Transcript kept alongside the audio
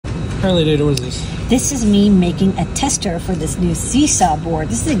Harley Data, what is this? This is me making a tester for this new Seesaw board.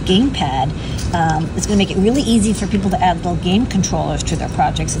 This is a Gamepad. It's going to make it really easy for people to add little game controllers to their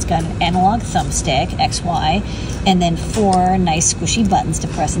projects. It's got an analog thumbstick, X, Y, and then 4 nice squishy buttons to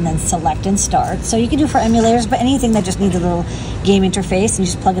press and then select and start. So you can do for emulators, but anything that just needs a little game interface, and you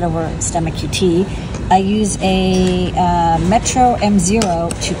just plug it over Stemma QT. I use a Metro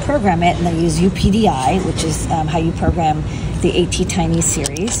M0 to program it, and I use UPDI, which is how you program the ATtiny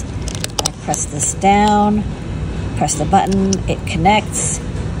series. I press this down, press the button, it connects,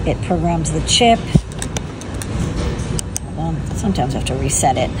 it programs the chip. Hold on, sometimes I have to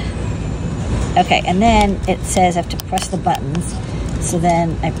reset it. Okay, and then it says I have to press the buttons. So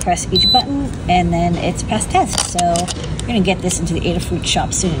then I press each button, and then it's past test. So we're gonna get this into the Adafruit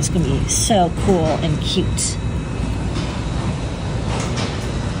shop soon. It's gonna be so cool and cute.